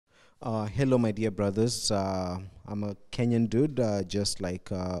Hello, my dear brothers. I'm a Kenyan dude, just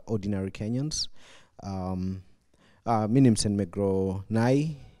like ordinary Kenyans. Mi ni msenmegro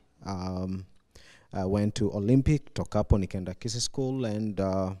Nai. I went to Olympic, toka hapo nikaenda Kisi School, and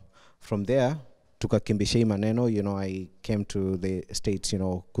from there, tukakimbisha maneno, I came to the States,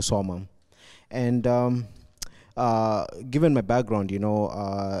 kusoma. And given my background,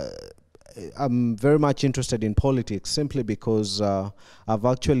 I'm very much interested in politics simply because I've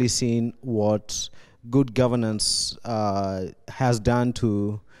actually seen what good governance has done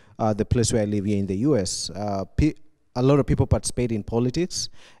to the place where I live here in the US. A lot of people participate in politics,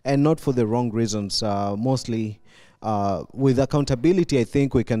 and not for the wrong reasons. Mostly with accountability, I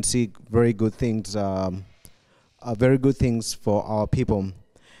think we can see very good things for our people.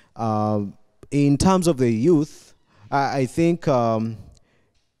 In terms of the youth, I think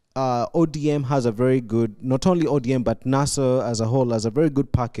ODM has a very good, not only ODM, but NASA as a whole has a very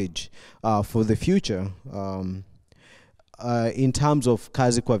good package for the future. In terms of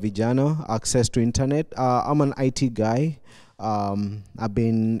kazi kwa vijana, access to internet, I'm an IT guy. I've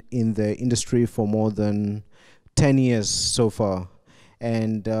been in the industry for more than 10 years so far.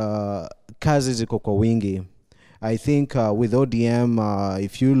 And kazi ziko kwa wingi. I think with ODM,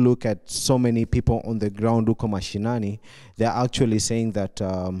 if you look at so many people on the ground huko mashinani, they're actually saying that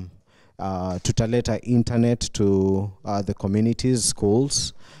tutaleta internet to the communities,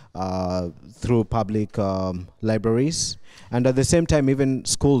 schools, through public libraries. And at the same time, even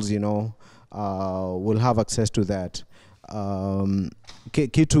schools, will have access to that. The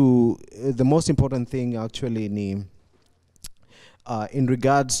most important thing actually in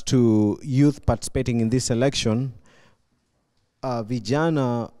regards to youth participating in this election,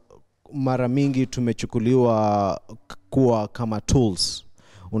 vijana mara mingi tumechukuliwa kuwa kama tools.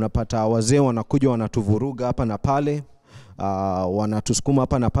 Unapata wazee wanakuja wanatuvuruga hapa na pale, wanatusukuma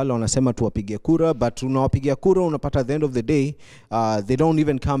hapa na pale, wanasema tuwapige kura, but unawapigia kura, unapata at the end of the day, they don't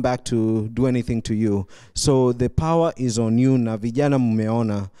even come back to do anything to you. So the power is on you, na vijana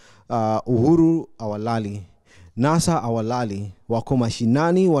mmeona, Uhuru awalali, NASA awalali, wako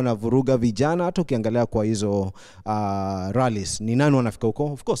mashinani wanavuruga vijana. Hata ukiangalia kwa hizo rallies, ni nani wanafika huko?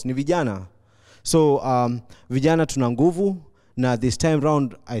 Of course ni vijana. So vijana tuna nguvu, na this time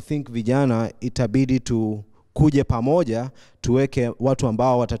round I think vijana itabidi kuje pamoja, tuweke watu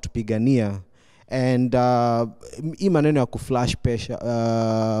ambao watatupigania. And hii maneno ya kuflash pressure,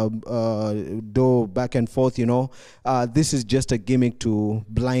 do back and forth, this is just a gimmick to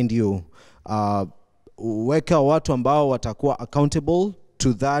blind you. Weka watu ambao watakuwa accountable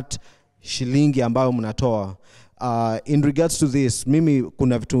to that shilingi ambayo mnatoa. In regards to this, mimi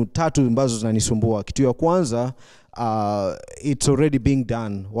kuna vitu tatu ambazo zinanisumbua. Kitu ya kwanza, it's already being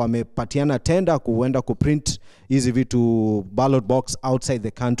done. Wamepatiana tender kuenda kuprint hizi vitu ballot box outside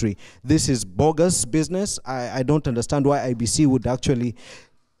the country. This is bogus business. I don't understand why IBC would actually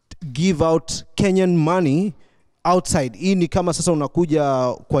give out Kenyan money outside. Hii ni kama sasa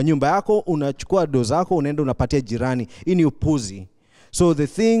unakuja kwa nyumba yako, unachukua doza yako, unaenda unapatia jirani. Hii ni upuzi. So the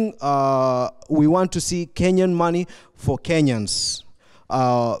thing, we want to see Kenyan money for Kenyans.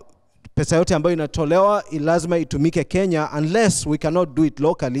 Pesa yote ambayo inatolewa lazima itumike Kenya, unless we cannot do it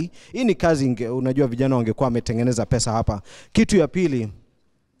locally. Hii ni kazi unajua vijana wangekuwa wametengeneza pesa hapa. Kitu ya pili,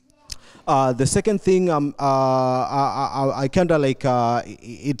 the second thing, I kinda like,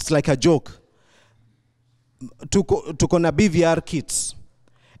 it's like a joke. Tuko na BVR kits.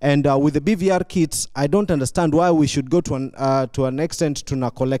 And with the BVR kits, I don't understand why we should go to an extent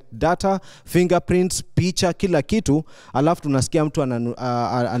to collect data, fingerprints, picha, kila kitu, alafu tunasikia mtu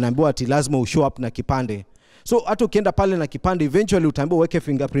anaambiwa ati lazima ushow up na kipande. So hata ukienda pale na kipande, eventually utaambiwa uweke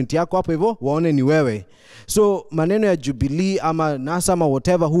fingerprint yako hapo hivyo, waone ni wewe. So maneno ya Jubilee ama NASA ama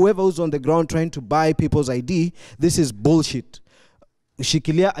whatever, whoever who's on the ground trying to buy people's ID, this is bullshit.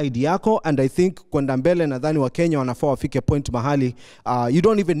 Shikilia ID yako, and I think kwenda mbele nadhani wa Kenya wanafaa wafike point mahali, you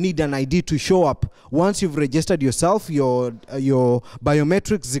don't even need an ID to show up. Once you've registered yourself, your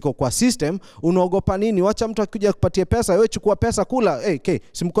biometrics ziko kwa system, unaogopa nini? Wacha mtu akija kupatia pesa, wewe chukua pesa, kula. Hey,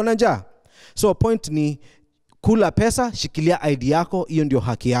 si mko na njaa? So point ni kula pesa, shikilia ID yako, hiyo ndio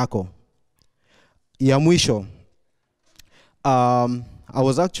haki yako. Ya mwisho, I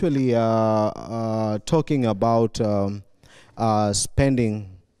was actually talking about spending,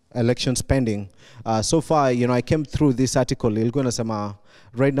 election spending. So far, I came through this article. Ilikuwa nasema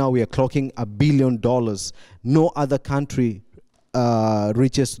right now we are clocking $1 billion. No other country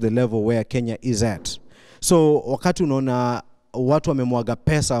reaches the level where Kenya is at. So wakati unaona watu wamemwaga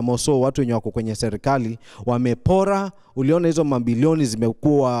pesa, moso watu wenye wako kwenye serikali wamepora. Uliona hizo mabilioni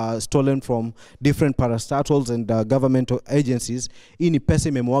zimekuwa stolen from different parastatals and government agencies. Hii ni pesa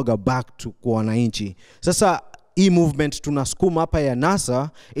imemwaga back to kwa wananchi. Sasa hii movement tunasukuma hapa ya NASA,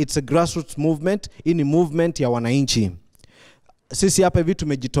 it's a grassroots movement. Hii ni movement ya wananchi. Sisi hapa hivi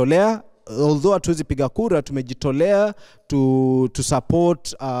tumejitolea, although hatuwezi piga kura, tumejitolea to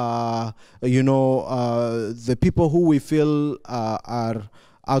support the people who we feel are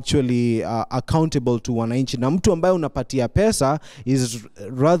actually accountable to wananchi. Na mtu ambaye unapatia pesa is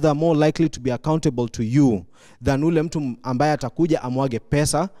rather more likely to be accountable to you than ule mtu ambaye atakuja amwage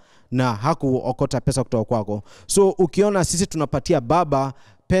pesa na hakuokota pesa kutoka kwako. So ukiona sisi tunapatia baba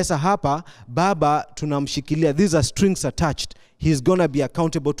pesa hapa, baba tunamshikilia, these are strings attached. He's gonna be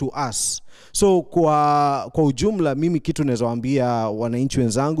accountable to us. So kwa ujumla, mimi kitu nawezawaambia wananchi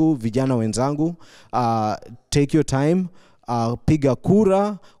wenzangu, vijana wenzangu, take your time, piga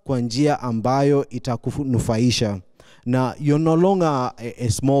kura kwa njia ambayo itakunufaisha. Na you're no longer a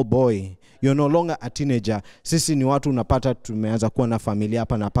small boy, you're no longer a teenager. Sisi ni watu unapata tumeanza kuwa na familia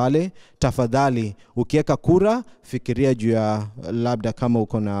hapa na pale. Tafadhali ukiweka kura, fikiria juu ya labda kama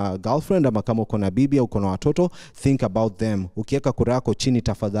uko na girlfriend ama kama uko na bibi au uko na watoto, think about them. Ukiweka kura yako chini,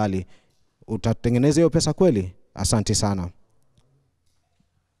 tafadhali utatengeneza hiyo pesa kweli. Asante sana.